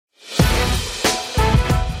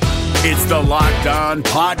It's the Locked On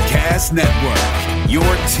Podcast Network, your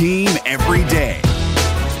team every day.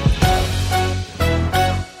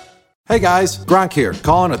 Hey guys, Gronk here,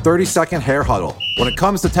 calling a 30-second hair huddle. When it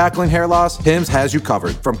comes to tackling hair loss, Hims has you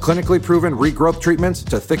covered. From clinically proven regrowth treatments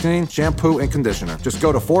to thickening, shampoo, and conditioner. Just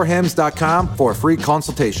go to 4hims.com for a free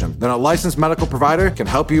consultation. Then a licensed medical provider can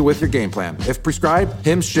help you with your game plan. If prescribed,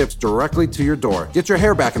 Hims ships directly to your door. Get your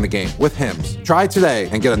hair back in the game with Hims. Try today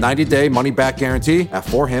and get a 90-day money-back guarantee at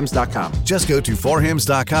 4hims.com. Just go to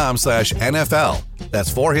 4hims.com/NFL.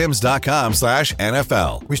 That's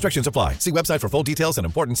 4hims.com/NFL. Restrictions apply. See website for full details and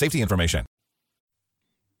important safety information.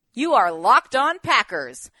 You are Locked On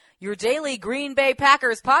Packers, your daily Green Bay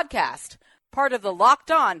Packers podcast, part of the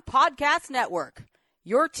Locked On Podcast Network,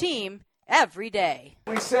 your team every day.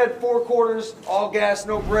 We said 4 quarters, all gas,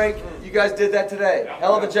 no break. You guys did that today.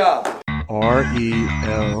 Hell of a job.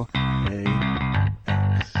 RELAX.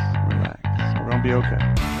 Relax. We're going to be okay.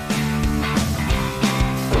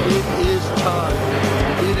 It is time.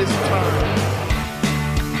 It is time.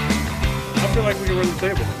 I feel like we can run the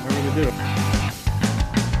table. I really do.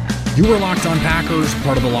 You are Locked On Packers,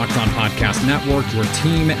 part of the Locked On Podcast Network, your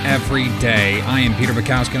team every day. I am Peter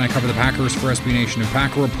Bukowski, and I cover the Packers for SB Nation and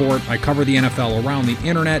Packer Report. I cover the NFL around the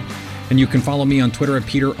internet, and you can follow me on Twitter at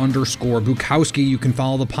Peter_Bukowski. You can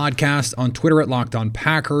follow the podcast on Twitter at Locked On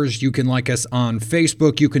Packers. You can like us on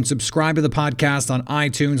Facebook. You can subscribe to the podcast on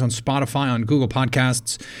iTunes, on Spotify, on Google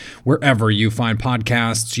Podcasts. Wherever you find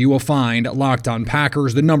podcasts, you will find Locked On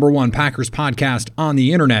Packers, the #1 Packers podcast on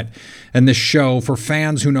the internet. And this show for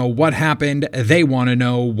fans who know what happened, they want to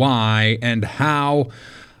know why and how.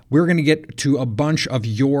 We're going to get to a bunch of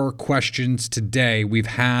your questions today. We've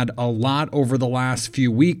had a lot over the last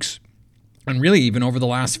few weeks, and really even over the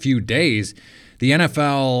last few days. The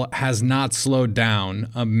NFL has not slowed down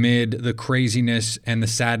amid the craziness and the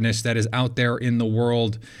sadness that is out there in the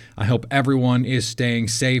world. I hope everyone is staying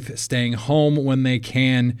safe, staying home when they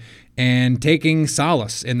can, and taking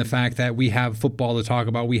solace in the fact that we have football to talk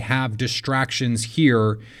about. We have distractions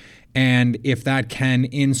here. And if that can,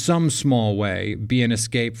 in some small way, be an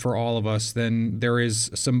escape for all of us, then there is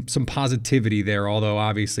some positivity there, although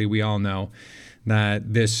obviously we all know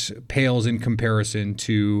that this pales in comparison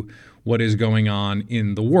to what is going on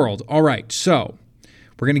in the world. All right, so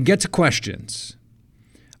we're going to get to questions.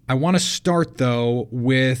 I want to start, though,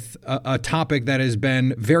 with a topic that has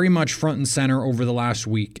been very much front and center over the last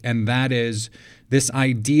week, and that is this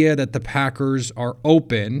idea that the Packers are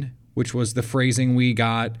open, which was the phrasing we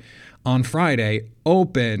got on Friday,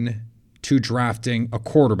 open to drafting a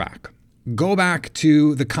quarterback. Go back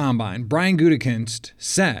to the Combine. Brian Gutekunst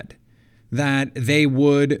said that they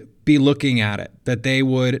would be looking at it, that they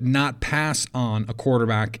would not pass on a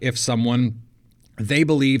quarterback if someone they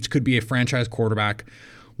believed could be a franchise quarterback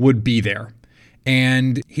would be there.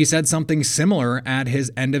 And he said something similar at his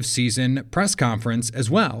end of season press conference as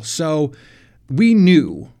well. So we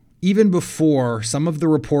knew, even before some of the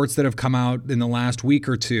reports that have come out in the last week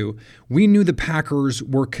or two, we knew the Packers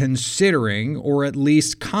were considering, or at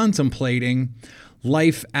least contemplating,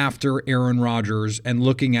 life after Aaron Rodgers and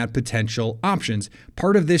looking at potential options.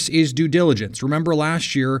 Part of this is due diligence. Remember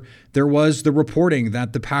last year, there was the reporting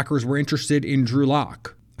that the Packers were interested in Drew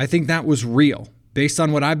Lock. I think that was real. Based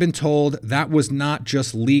on what I've been told, that was not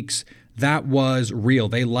just leaks. That was real.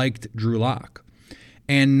 They liked Drew Lock.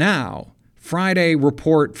 And now, Friday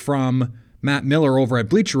report from Matt Miller over at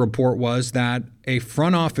Bleacher Report was that a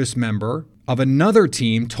front office member of another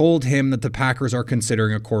team told him that the Packers are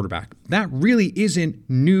considering a quarterback. That really isn't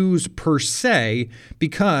news per se,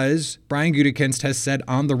 because Brian Gutekunst has said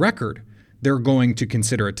on the record they're going to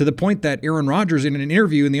consider it, to the point that Aaron Rodgers in an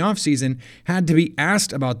interview in the offseason had to be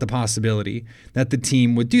asked about the possibility that the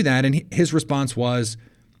team would do that. And his response was,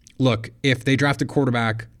 look, if they draft a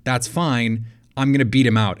quarterback, that's fine. I'm going to beat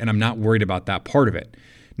him out, and I'm not worried about that part of it.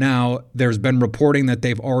 Now, there's been reporting that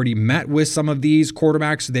they've already met with some of these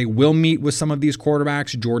quarterbacks. They will meet with some of these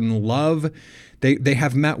quarterbacks. Jordan Love, they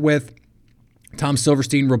have met with. Tom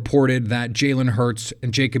Silverstein reported that Jalen Hurts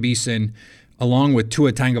and Jacob Eason, along with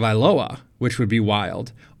Tua Tagovailoa, which would be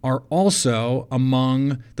wild, are also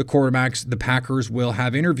among the quarterbacks the Packers will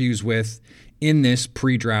have interviews with in this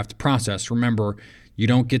pre-draft process. Remember, you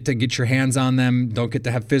don't get to get your hands on them, don't get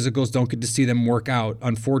to have physicals, don't get to see them work out.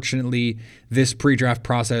 Unfortunately, this pre-draft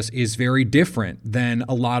process is very different than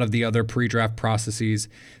a lot of the other pre-draft processes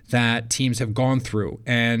that teams have gone through.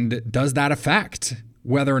 And does that affect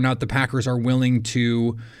whether or not the Packers are willing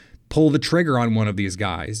to pull the trigger on one of these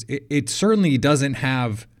guys? It certainly doesn't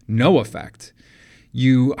have no effect.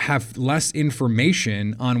 you have less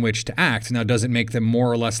information on which to act. Now, does it make them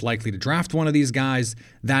more or less likely to draft one of these guys?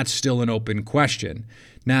 That's still an open question.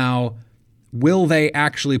 Now, will they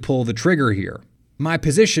actually pull the trigger here? My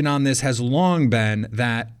position on this has long been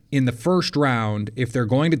that in the first round, if they're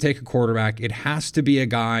going to take a quarterback, it has to be a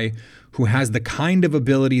guy who has the kind of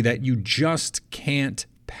ability that you just can't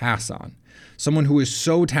pass on. Someone who is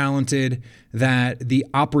so talented that the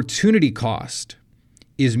opportunity cost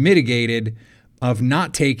is mitigated of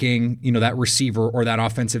not taking, that receiver or that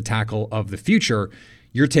offensive tackle of the future.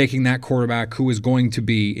 You're taking that quarterback who is going to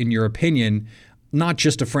be, in your opinion, not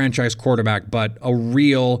just a franchise quarterback, but a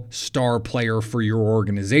real star player for your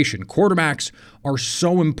organization. Quarterbacks are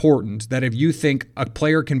so important that if you think a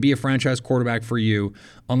player can be a franchise quarterback for you,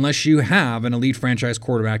 unless you have an elite franchise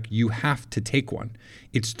quarterback, you have to take one.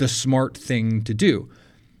 It's the smart thing to do.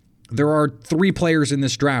 There are 3 players in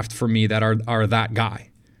this draft for me that are that guy.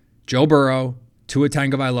 Joe Burrow, Tua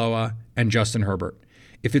Tagovailoa, and Justin Herbert.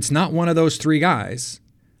 If it's not one of those 3 guys,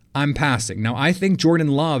 I'm passing. Now, I think Jordan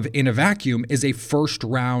Love in a vacuum is a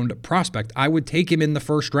first-round prospect. I would take him in the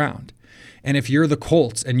first round. And if you're the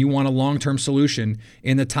Colts and you want a long-term solution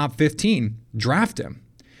in the top 15, draft him.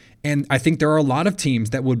 And I think there are a lot of teams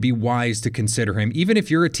that would be wise to consider him. Even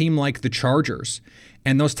if you're a team like the Chargers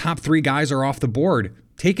and those top 3 guys are off the board,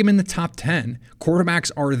 take him in the top 10.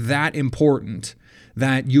 Quarterbacks are that important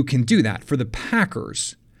that you can do that. For the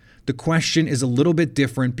Packers, the question is a little bit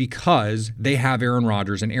different because they have Aaron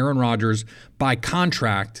Rodgers, and Aaron Rodgers, by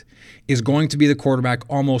contract, is going to be the quarterback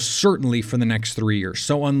almost certainly for the next 3 years.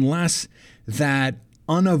 So unless that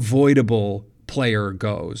unavoidable player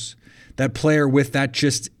goes, that player with that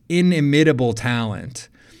just inimitable talent,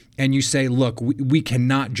 and you say, look, we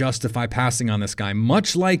cannot justify passing on this guy,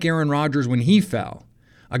 much like Aaron Rodgers when he fell,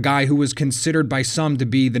 a guy who was considered by some to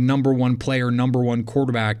be the number 1 player, number 1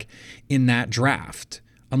 quarterback in that draft.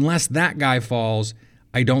 Unless that guy falls,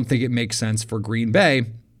 I don't think it makes sense for Green Bay.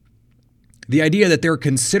 The idea that they're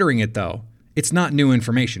considering it, though, it's not new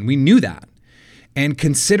information. We knew that. And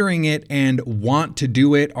considering it and want to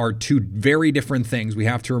do it are 2 very different things. We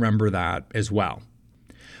have to remember that as well.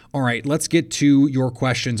 All right, let's get to your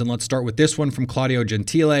questions, and let's start with this one from Claudio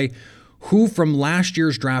Gentile. Who from last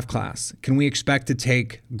year's draft class can we expect to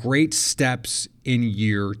take great steps in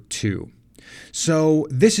year 2? So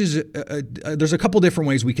this is there's a couple different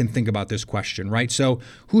ways we can think about this question, right? So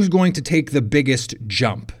who's going to take the biggest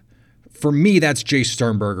jump? For me, that's Jace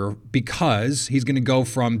Sternberger, because he's going to go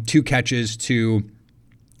from 2 catches to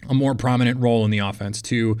a more prominent role in the offense,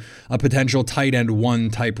 to a potential tight end 1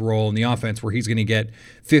 type role in the offense where he's going to get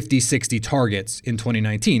 50, 60 targets in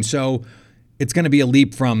 2019. So it's going to be a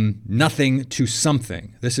leap from nothing to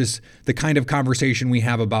something. This is the kind of conversation we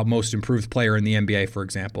have about most improved player in the NBA, for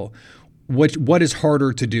example. What is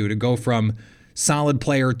harder to do, to go from solid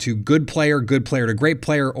player to good player to great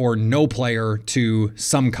player, or no player to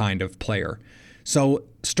some kind of player? So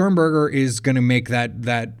Sternberger is going to make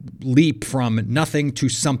that leap from nothing to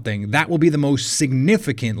something. That will be the most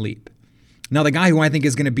significant leap. Now, the guy who I think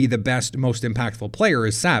is going to be the best, most impactful player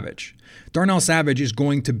is Savage. Darnell Savage is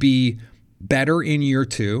going to be better in year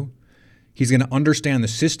 2. He's going to understand the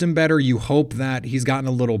system better. You hope that he's gotten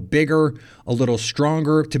a little bigger, a little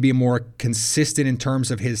stronger, to be more consistent in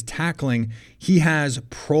terms of his tackling. He has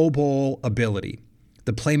Pro Bowl ability,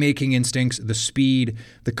 the playmaking instincts, the speed,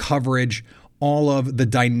 the coverage, all of the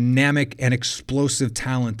dynamic and explosive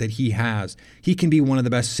talent that he has. He can be one of the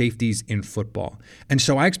best safeties in football. And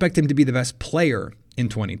so I expect him to be the best player in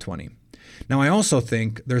 2020. Now, I also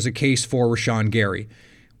think there's a case for Rashawn Gary.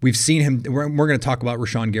 We've seen him, we're going to talk about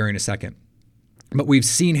Rashawn Gary in a second, but we've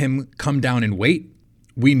seen him come down in weight.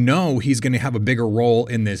 We know he's going to have a bigger role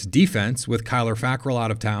in this defense with Kyler Fackrell out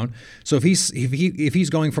of town. So if he's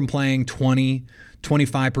going from playing 20,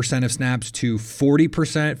 25% of snaps to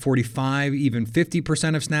 40%, 45, even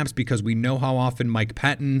 50% of snaps, because we know how often Mike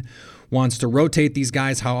Pettin wants to rotate these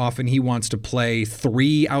guys, how often he wants to play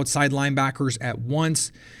 3 outside linebackers at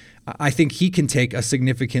once, I think he can take a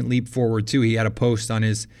significant leap forward too. He had a post on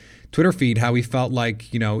his Twitter feed how he felt like,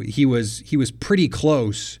 he was pretty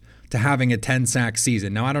close to having a 10-sack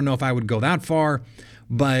season. Now, I don't know if I would go that far,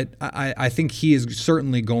 but I think he is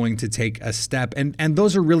certainly going to take a step. And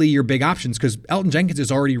those are really your big options, because Elgton Jenkins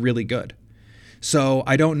is already really good. So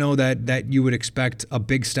I don't know that you would expect a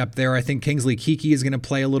big step there. I think Kingsley Keke is going to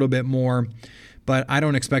play a little bit more, but I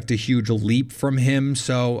don't expect a huge leap from him.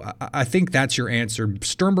 So I think that's your answer.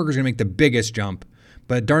 Sternberger is going to make the biggest jump,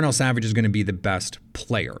 but Darnell Savage is going to be the best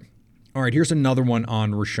player. All right, here's another one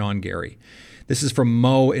on Rashawn Gary. This is from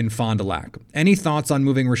Mo in Fond du Lac. Any thoughts on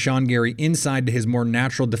moving Rashawn Gary inside to his more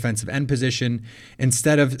natural defensive end position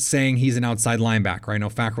instead of saying he's an outside linebacker? I know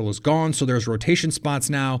Fackrell is gone, so there's rotation spots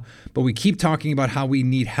now, but we keep talking about how we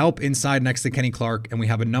need help inside next to Kenny Clark, and we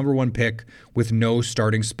have a number 1 pick with no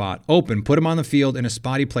starting spot open. Put him on the field in a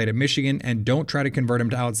spot he played at Michigan, and don't try to convert him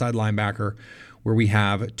to outside linebacker where we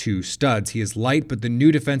have 2 studs. He is light, but the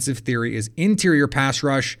new defensive theory is interior pass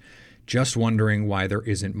rush. Just wondering why there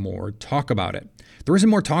isn't more talk about it. There isn't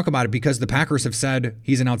more talk about it because the Packers have said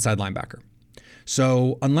he's an outside linebacker.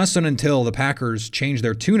 So unless and until the Packers change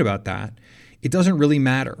their tune about that, it doesn't really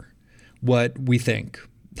matter what we think.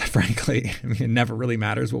 Frankly, I mean, it never really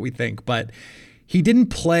matters what we think. But he didn't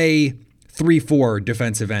play 3-4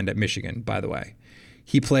 defensive end at Michigan, by the way.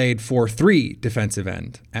 He played 4-3 defensive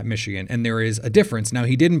end at Michigan, and there is a difference. Now,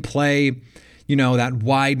 he didn't play, that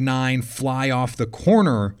wide 9 fly off the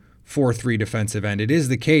corner 4-3 defensive end. It is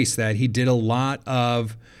the case that he did a lot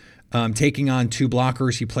of taking on 2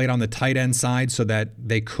 blockers. He played on the tight end side so that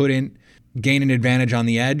they couldn't gain an advantage on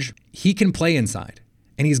the edge. He can play inside,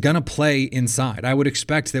 and he's going to play inside. I would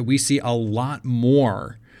expect that we see a lot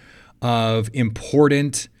more of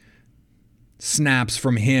important snaps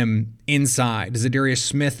from him inside. Zadarius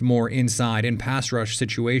Smith more inside in pass rush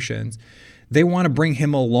situations. They want to bring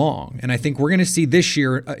him along. And I think we're going to see this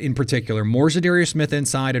year in particular more Zadarius Smith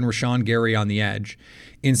inside and Rashawn Gary on the edge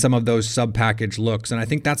in some of those sub-package looks. And I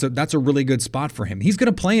think that's a really good spot for him. He's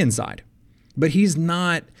going to play inside, but he's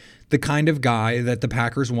not the kind of guy that the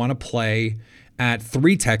Packers want to play at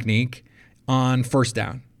 3 technique on first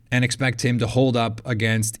down and expect him to hold up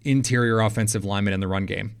against interior offensive linemen in the run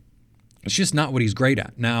game. It's just not what he's great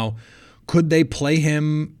at. Now, could they play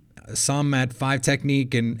him some at 5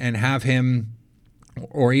 technique and have him,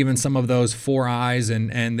 or even some of those 4 eyes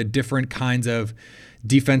and the different kinds of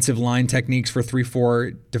defensive line techniques for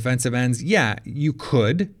 3-4 defensive ends? Yeah, you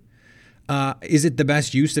could. Is it the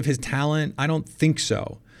best use of his talent? I don't think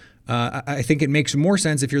so. I think it makes more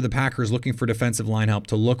sense if you're the Packers looking for defensive line help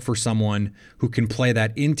to look for someone who can play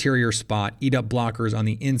that interior spot, eat up blockers on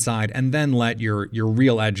the inside, and then let your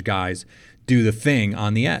real edge guys do the thing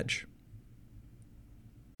on the edge.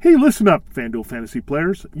 Hey, listen up, FanDuel fantasy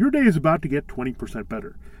players. Your day is about to get 20%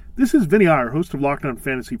 better. This is Vinny Iyer, host of Locked On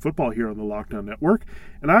Fantasy Football here on the Locked On Network,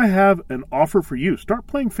 and I have an offer for you. Start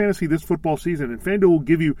playing fantasy this football season, and FanDuel will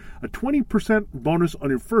give you a 20% bonus on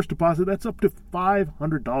your first deposit. That's up to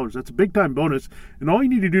 $500. That's a big-time bonus, and all you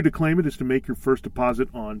need to do to claim it is to make your first deposit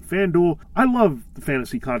on FanDuel. I love the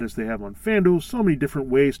fantasy contests they have on FanDuel. So many different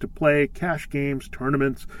ways to play, cash games,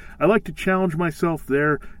 tournaments. I like to challenge myself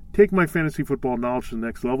there. Take my fantasy football knowledge to the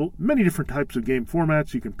next level. Many different types of game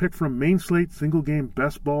formats you can pick from: main slate, single game,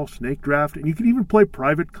 best ball, snake draft, and you can even play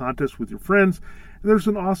private contests with your friends. And there's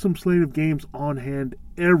an awesome slate of games on hand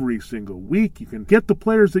every single week. You can get the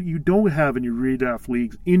players that you don't have in your redraft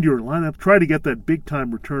leagues into your lineup. Try to get that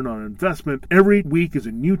big-time return on investment. Every week is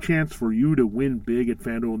a new chance for you to win big at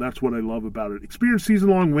FanDuel, and that's what I love about it. Experience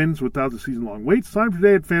season-long wins without the season-long waits. Sign up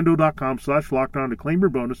today at FanDuel.com/LockedOn to claim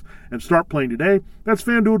your bonus and start playing today. That's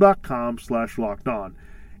FanDuel.com/LockedOn.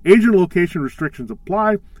 Age and location restrictions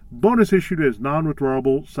apply. Bonus issued as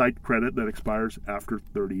non-withdrawable site credit that expires after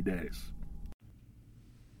 30 days.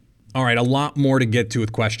 All right, a lot more to get to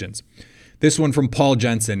with questions. This one from Paul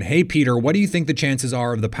Jensen. Hey, Peter, what do you think the chances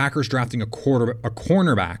are of the Packers drafting a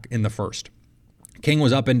cornerback in the first? King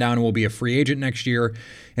was up and down and will be a free agent next year.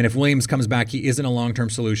 And if Williams comes back, he isn't a long-term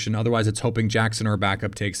solution. Otherwise, it's hoping Jackson, our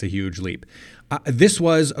backup, takes a huge leap. This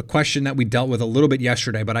was a question that we dealt with a little bit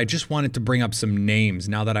yesterday, but I just wanted to bring up some names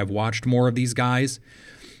now that I've watched more of these guys.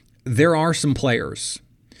 There are some players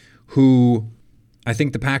who I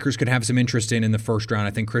think the Packers could have some interest in the first round.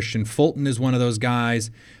 I think Christian Fulton is one of those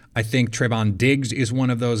guys. I think Trevon Diggs is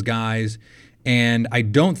one of those guys. And I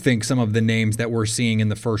don't think some of the names that we're seeing in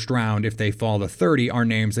the first round, if they fall to 30, are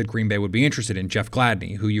names that Green Bay would be interested in. Jeff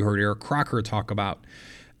Gladney, who you heard Eric Crocker talk about.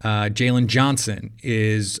 Jalen Johnson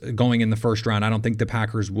is going in the first round. I don't think the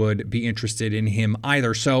Packers would be interested in him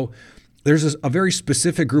either. So there's a very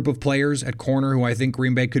specific group of players at corner who I think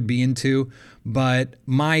Green Bay could be into, but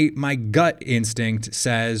my gut instinct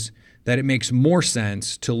says that it makes more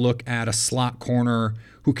sense to look at a slot corner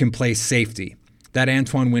who can play safety, that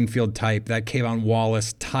Antoine Winfield type, that Kayvon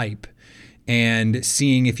Wallace type, and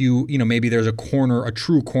seeing if maybe there's a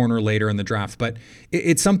true corner later in the draft. But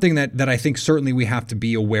it's something that I think certainly we have to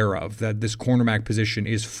be aware of, that this cornerback position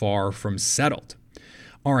is far from settled.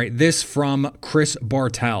 All right, this from Chris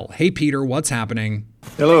Bartel. Hey, Peter, what's happening?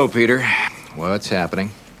 Hello, Peter. What's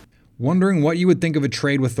happening? Wondering what you would think of a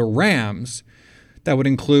trade with the Rams That would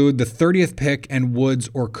include the 30th pick and Woods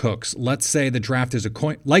or Cooks. Let's say the draft is a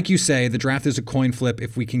coin, like you say, the draft is a coin flip.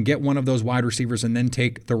 If we can get one of those wide receivers and then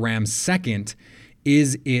take the Rams second,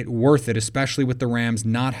 is it worth it, especially with the Rams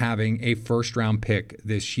not having a first-round pick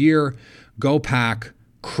this year? Go Pack,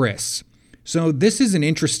 Chris. So this is an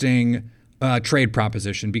interesting trade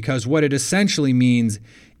proposition, because what it essentially means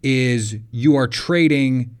is you are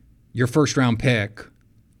trading your first-round pick,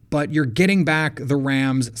 but you're getting back the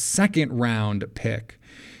Rams' second-round pick.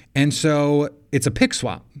 And so it's a pick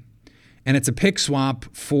swap. And it's a pick swap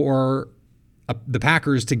for the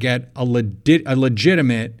Packers to get a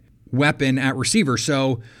legitimate weapon at receiver.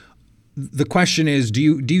 So the question is, do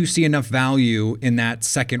you see enough value in that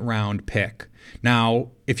second-round pick? Now,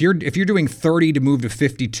 if you're doing 30 to move to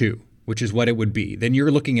 52, which is what it would be, then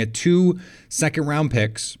you're looking at 2 second-round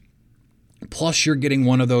picks, plus you're getting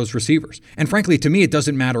one of those receivers. And frankly, to me, it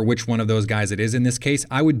doesn't matter which one of those guys it is in this case.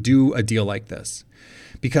 I would do a deal like this,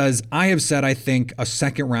 because I have said I think a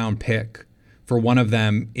second-round pick for one of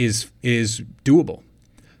them is doable.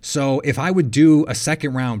 So if I would do a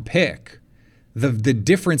second-round pick, the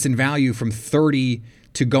difference in value from 30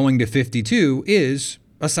 to going to 52 is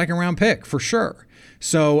a second-round pick for sure.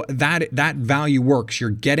 So that value works. You're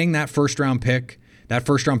getting that first-round pick. That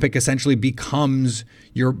first-round pick essentially becomes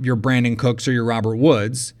your Brandon Cooks or your Robert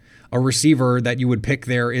Woods. A receiver that you would pick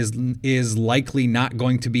there is likely not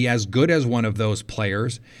going to be as good as one of those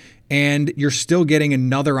players, and you're still getting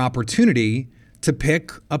another opportunity to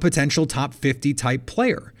pick a potential top 50 type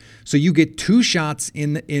player. So you get 2 shots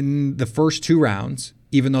in the first 2 rounds,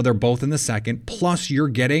 even though they're both in the second, plus you're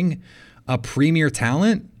getting a premier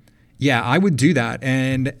talent. Yeah, I would do that.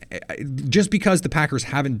 And just because the Packers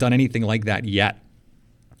haven't done anything like that yet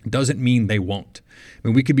doesn't mean they won't. I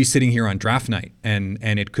mean, we could be sitting here on draft night and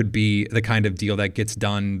it could be the kind of deal that gets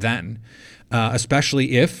done then,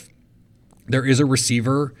 especially if there is a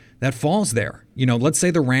receiver that falls there. You know, let's say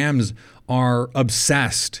the Rams are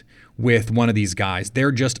obsessed with one of these guys.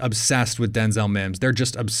 They're just obsessed with Denzel Mims. They're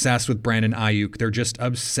just obsessed with Brandon Ayuk. They're just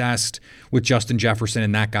obsessed with Justin Jefferson,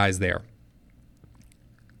 and that guy's there.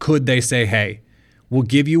 Could they say, hey, we'll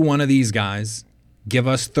give you one of these guys, give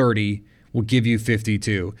us 30, we'll give you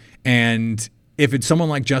 52. And if it's someone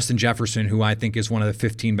like Justin Jefferson, who I think is one of the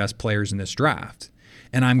 15 best players in this draft,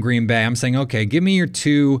 and I'm Green Bay, I'm saying, okay, give me your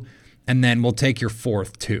 2, and then we'll take your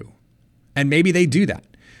 4th too. And maybe they do that.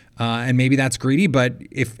 And maybe that's greedy, but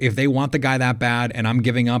if they want the guy that bad and I'm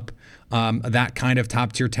giving up that kind of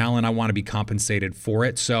top-tier talent, I want to be compensated for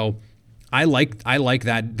it. So I like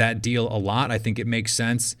that deal a lot. I think it makes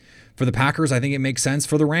sense for the Packers. I think it makes sense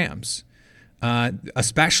for the Rams,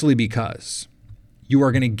 especially because you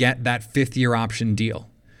are going to get that 5th-year option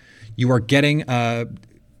deal. You are getting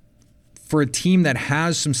for a team that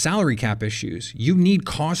has some salary cap issues, you need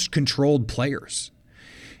cost-controlled players.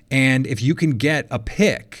 And if you can get a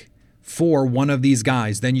pick for one of these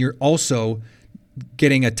guys, then you're also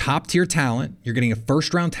getting a top-tier talent. You're getting a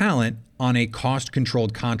first-round talent on a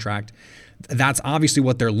cost-controlled contract. That's obviously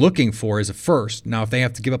what they're looking for, is a first. Now, if they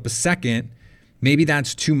have to give up a second, maybe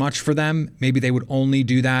that's too much for them. Maybe they would only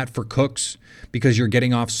do that for Cooks because you're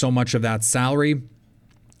getting off so much of that salary.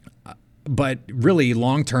 But really,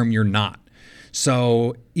 long-term, you're not.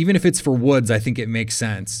 So even if it's for Woods, I think it makes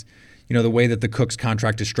sense. You know, the way that the Cooks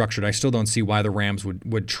contract is structured, I still don't see why the Rams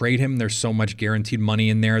would trade him. There's so much guaranteed money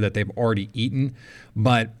in there that they've already eaten.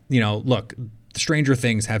 But, you know, look, stranger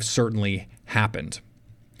things have certainly happened.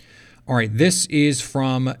 All right, this is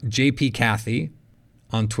from JP Cathy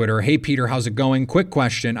on Twitter. Hey, Peter, how's it going? Quick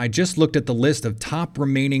question. I just looked at the list of top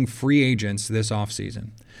remaining free agents this offseason.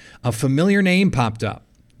 A familiar name popped up.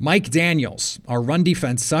 Mike Daniels. Our run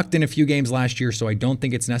defense sucked in a few games last year, so I don't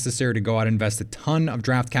think it's necessary to go out and invest a ton of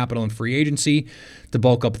draft capital in free agency to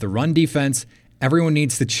bulk up the run defense. Everyone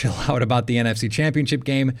needs to chill out about the NFC Championship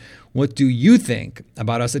game. What do you think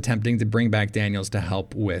about us attempting to bring back Daniels to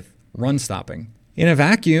help with run stopping? In a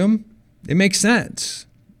vacuum, it makes sense.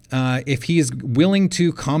 If he is willing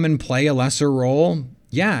to come and play a lesser role,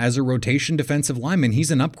 yeah, as a rotation defensive lineman, he's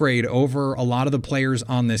an upgrade over a lot of the players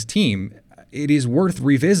on this team. It is worth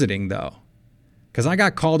revisiting, though, because I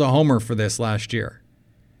got called a homer for this last year.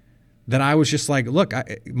 That I was just like, look,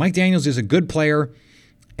 Mike Daniels is a good player,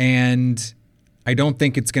 and I don't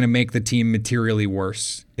think it's going to make the team materially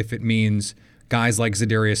worse if it means guys like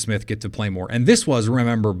Zadarius Smith get to play more. And this was,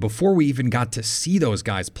 remember, before we even got to see those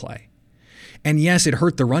guys play. And yes, it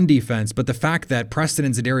hurt the run defense, but the fact that Preston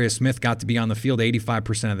and Zadarius Smith got to be on the field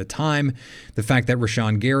 85% of the time, the fact that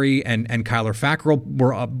Rashawn Gary and Kyler Fackrell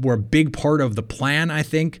were a big part of the plan, I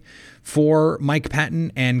think, for Mike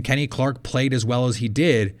Pettin, and Kenny Clark played as well as he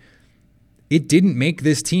did, it didn't make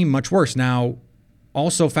this team much worse. Now,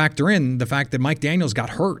 also factor in the fact that Mike Daniels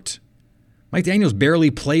got hurt. Mike Daniels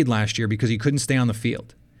barely played last year because he couldn't stay on the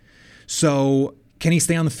field. So can he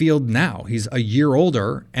stay on the field now? He's a year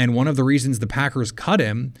older, and one of the reasons the Packers cut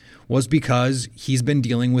him was because he's been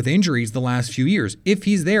dealing with injuries the last few years. If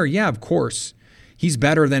he's there, yeah, of course, he's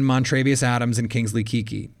better than Montravius Adams and Kingsley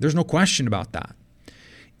Keke. There's no question about that.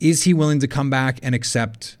 Is he willing to come back and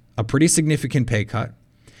accept a pretty significant pay cut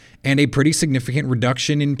and a pretty significant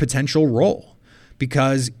reduction in potential role?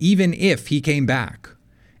 Because even if he came back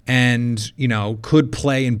and, could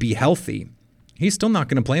play and be healthy, he's still not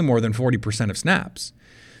going to play more than 40% of snaps.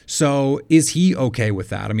 So is he okay with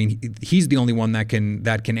that? I mean, he's the only one that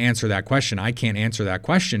can answer that question. I can't answer that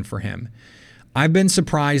question for him. I've been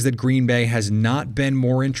surprised that Green Bay has not been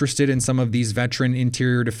more interested in some of these veteran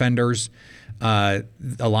interior defenders. A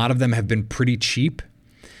lot of them have been pretty cheap.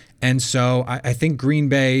 And so I think Green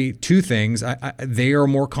Bay, two things. They are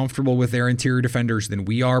more comfortable with their interior defenders than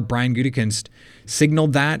we are. Brian Gutekunst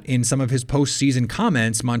signaled that in some of his postseason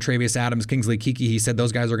comments. Montravius Adams, Kingsley Keke, he said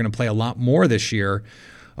those guys are going to play a lot more this year.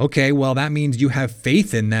 Okay, well, that means you have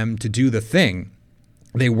faith in them to do the thing.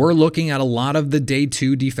 They were looking at a lot of the day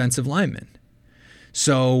two defensive linemen.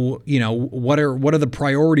 So, what are the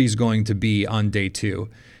priorities going to be on day two?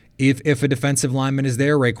 If a defensive lineman is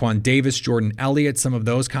there, Raekwon Davis, Jordan Elliott, some of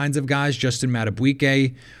those kinds of guys, Justin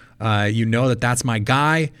Madubuike, that's my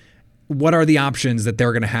guy. What are the options that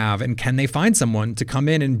they're going to have, and can they find someone to come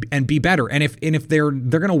in and be better? And if they're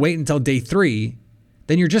going to wait until day three,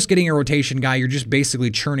 then you're just getting a rotation guy. You're just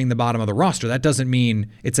basically churning the bottom of the roster. That doesn't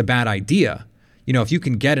mean it's a bad idea. If you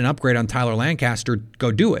can get an upgrade on Tyler Lancaster,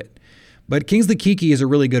 go do it. But Kingsley Keke is a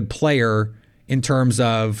really good player in terms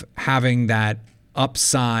of having that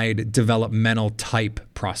upside developmental type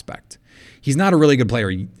prospect. He's not a really good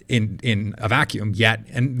player in a vacuum yet,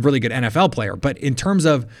 and really good NFL player. But in terms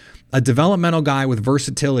of a developmental guy with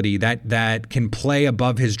versatility that can play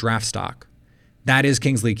above his draft stock, that is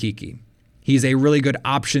Kingsley Keke. He's a really good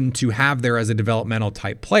option to have there as a developmental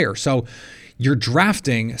type player. So you're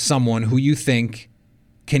drafting someone who you think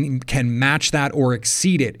can match that or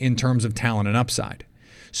exceed it in terms of talent and upside.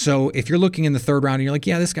 So if you're looking in the third round and you're like,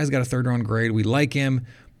 yeah, this guy's got a third round grade, we like him,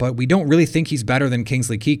 but we don't really think he's better than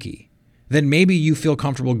Kingsley Keke, then maybe you feel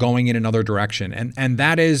comfortable going in another direction. And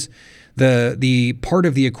that is the part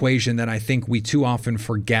of the equation that I think we too often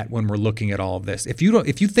forget when we're looking at all of this. If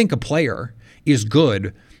you think a player is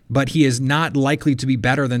good, but he is not likely to be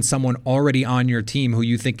better than someone already on your team who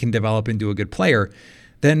you think can develop into a good player,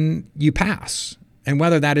 then you pass. And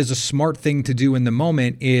whether that is a smart thing to do in the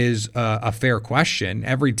moment is a fair question.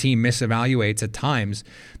 Every team misevaluates at times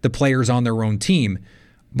the players on their own team,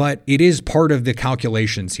 but it is part of the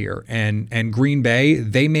calculations here. And Green Bay,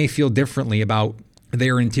 they may feel differently about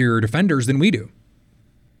their interior defenders than we do.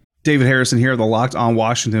 David Harrison here, the Locked On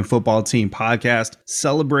Washington Football Team podcast,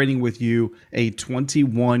 celebrating with you a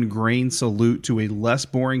 21 grain salute to a less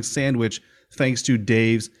boring sandwich thanks to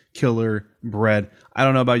Dave's Killer Bread. I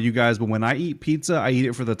don't know about you guys, but when I eat pizza, I eat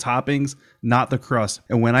it for the toppings, not the crust.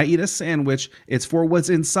 And when I eat a sandwich, it's for what's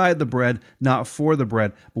inside the bread, not for the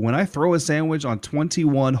bread. But when I throw a sandwich on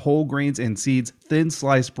 21 whole grains and seeds, thin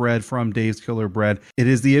sliced bread from Dave's Killer Bread, it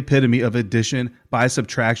is the epitome of addition by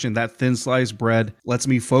subtraction. That thin sliced bread lets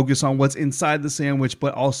me focus on what's inside the sandwich,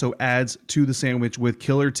 but also adds to the sandwich with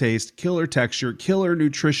killer taste, killer texture, killer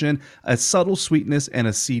nutrition, a subtle sweetness, and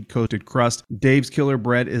a seed-coated crust. Dave's Killer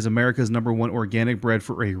Bread is America's #1 organic bread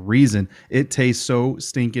for a reason. It tastes so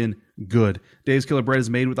stinking good. Dave's Killer Bread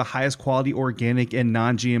is made with the highest quality organic and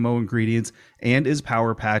non-GMO ingredients and is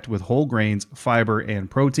power-packed with whole grains, fiber, and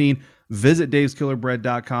protein. Visit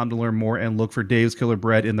daveskillerbread.com to learn more and look for Dave's Killer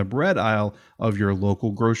Bread in the bread aisle of your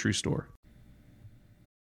local grocery store.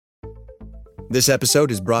 This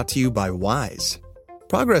episode is brought to you by Wise.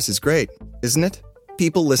 Progress is great, isn't it?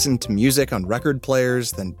 People listen to music on record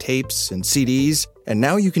players, then tapes and CDs, and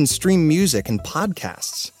now you can stream music and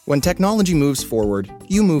podcasts. When technology moves forward,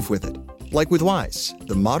 you move with it. Like with Wise,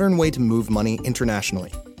 the modern way to move money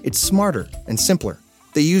internationally. It's smarter and simpler.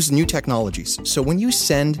 They use new technologies, so when you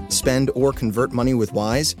send, spend, or convert money with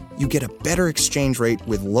Wise, you get a better exchange rate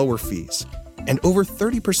with lower fees. And over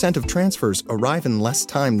 30% of transfers arrive in less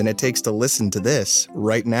time than it takes to listen to this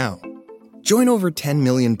right now. Join over 10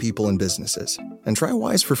 million people and businesses and try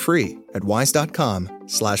Wise for free at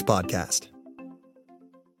wise.com/podcast.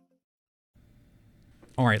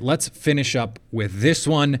 All right, let's finish up with this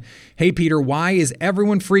one. Hey, Peter, why is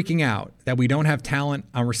everyone freaking out that we don't have talent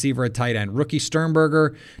on receiver at tight end? Rookie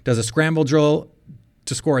Sternberger does a scramble drill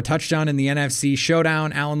to score a touchdown in the NFC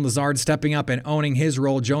showdown. Allen Lazard stepping up and owning his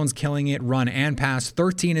role. Jones killing it, run and pass.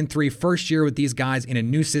 13-3, first year with these guys in a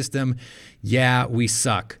new system. Yeah, we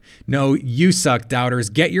suck. No, you suck, doubters.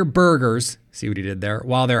 Get your burgers. See what he did there?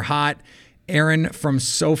 While they're hot. Aaron from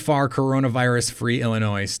so far coronavirus-free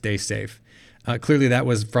Illinois. Stay safe. Clearly that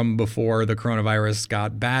was from before the coronavirus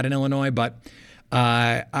got bad in Illinois, but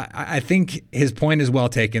I think his point is well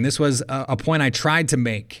taken. This was a point I tried to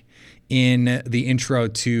make in the intro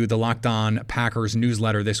to the Locked On Packers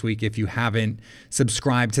newsletter this week. If you haven't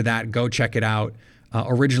subscribed to that, go check it out.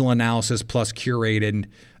 Original analysis plus curated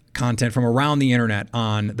content from around the internet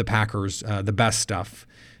on the Packers, the best stuff,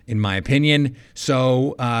 in my opinion.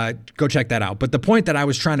 So go check that out. But the point that I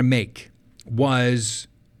was trying to make was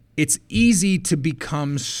it's easy to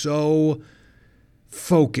become so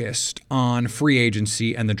focused on free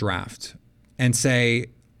agency and the draft and say,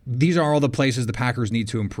 these are all the places the Packers need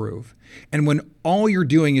to improve. And when all you're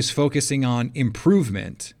doing is focusing on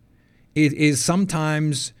improvement, it is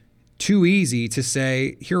sometimes too easy to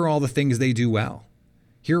say, here are all the things they do well.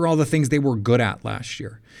 Here are all the things they were good at last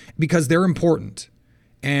year, because they're important.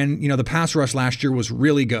 And, you know, the pass rush last year was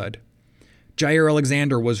really good. Jair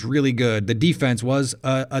Alexander was really good. The defense was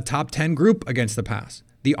a top 10 group against the pass.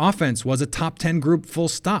 The offense was a top 10 group, full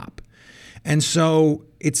stop. And so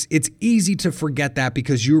it's easy to forget that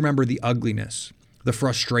because you remember the ugliness, the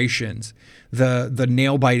frustrations, the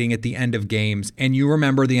nail biting at the end of games, and you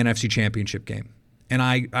remember the NFC Championship game. And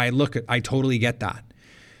I totally get that.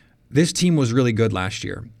 This team was really good last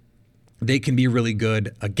year. They can be really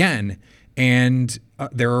good again, and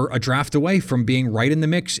they're a draft away from being right in the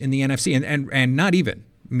mix in the NFC, and not even.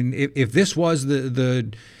 I mean, if this was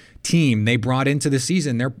the team they brought into the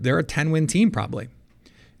season, they're a 10-win team probably.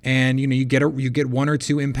 And you know, you get one or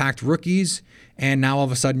two impact rookies, and now all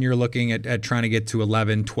of a sudden you're looking at trying to get to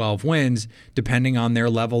 11, 12 wins, depending on their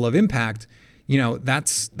level of impact. You know,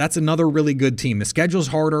 that's another really good team. The schedule's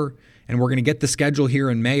harder, and we're going to get the schedule here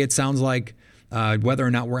in May, it sounds like. Whether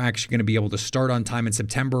or not we're actually going to be able to start on time in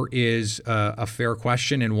September is a fair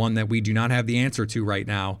question, and one that we do not have the answer to right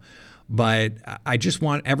now. But I just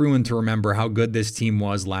want everyone to remember how good this team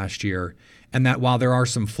was last year, and that while there are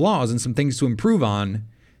some flaws and some things to improve on,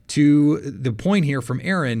 to the point here from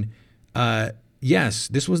Aaron, yes,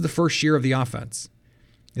 this was the first year of the offense.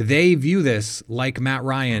 They view this like Matt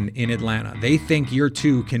Ryan in Atlanta. They think year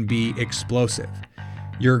two can be explosive.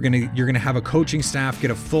 You're gonna have a coaching staff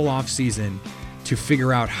get a full off season to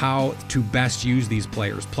figure out how to best use these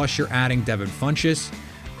players. Plus, you're adding Devin Funchess,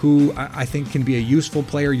 who I think can be a useful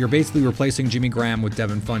player. You're basically replacing Jimmy Graham with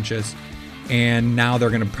Devin Funchess, and now they're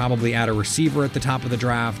going to probably add a receiver at the top of the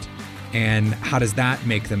draft. And how does that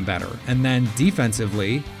make them better? And then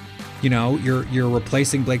defensively, you know, you're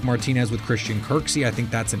replacing Blake Martinez with Christian Kirksey. I think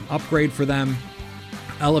that's an upgrade for them.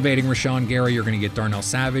 Elevating Rashawn Gary, you're going to get Darnell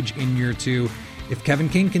Savage in year two. If Kevin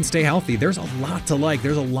King can stay healthy, there's a lot to like.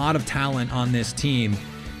 There's a lot of talent on this team.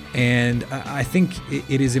 And I think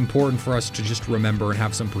it is important for us to just remember and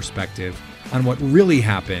have some perspective on what really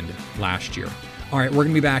happened last year. All right, we're going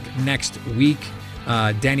to be back next week.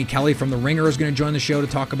 Danny Kelly from The Ringer is going to join the show to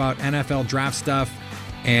talk about NFL draft stuff,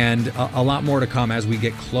 and a lot more to come as we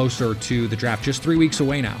get closer to the draft. Just 3 weeks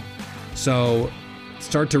away now. So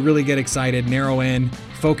start to really get excited, narrow in,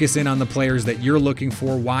 focus in on the players that you're looking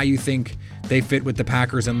for, why you think they fit with the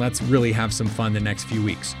Packers, and let's really have some fun the next few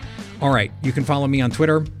weeks. All right, you can follow me on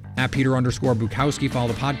Twitter at Peter_Bukowski. Follow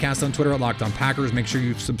the podcast on Twitter at Locked On Packers. Make sure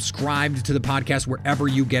you've subscribed to the podcast wherever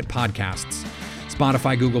you get podcasts.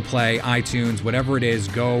 Spotify, Google Play, iTunes, whatever it is,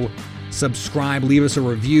 go subscribe, leave us a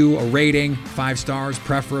review, a rating, 5 stars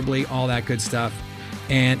preferably, all that good stuff.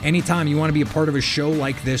 And anytime you want to be a part of a show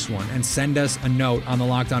like this one and send us a note on the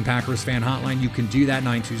Locked On Packers fan hotline, you can do that,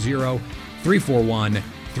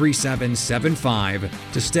 920-341-3775,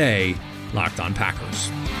 to stay Locked On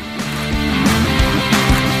Packers.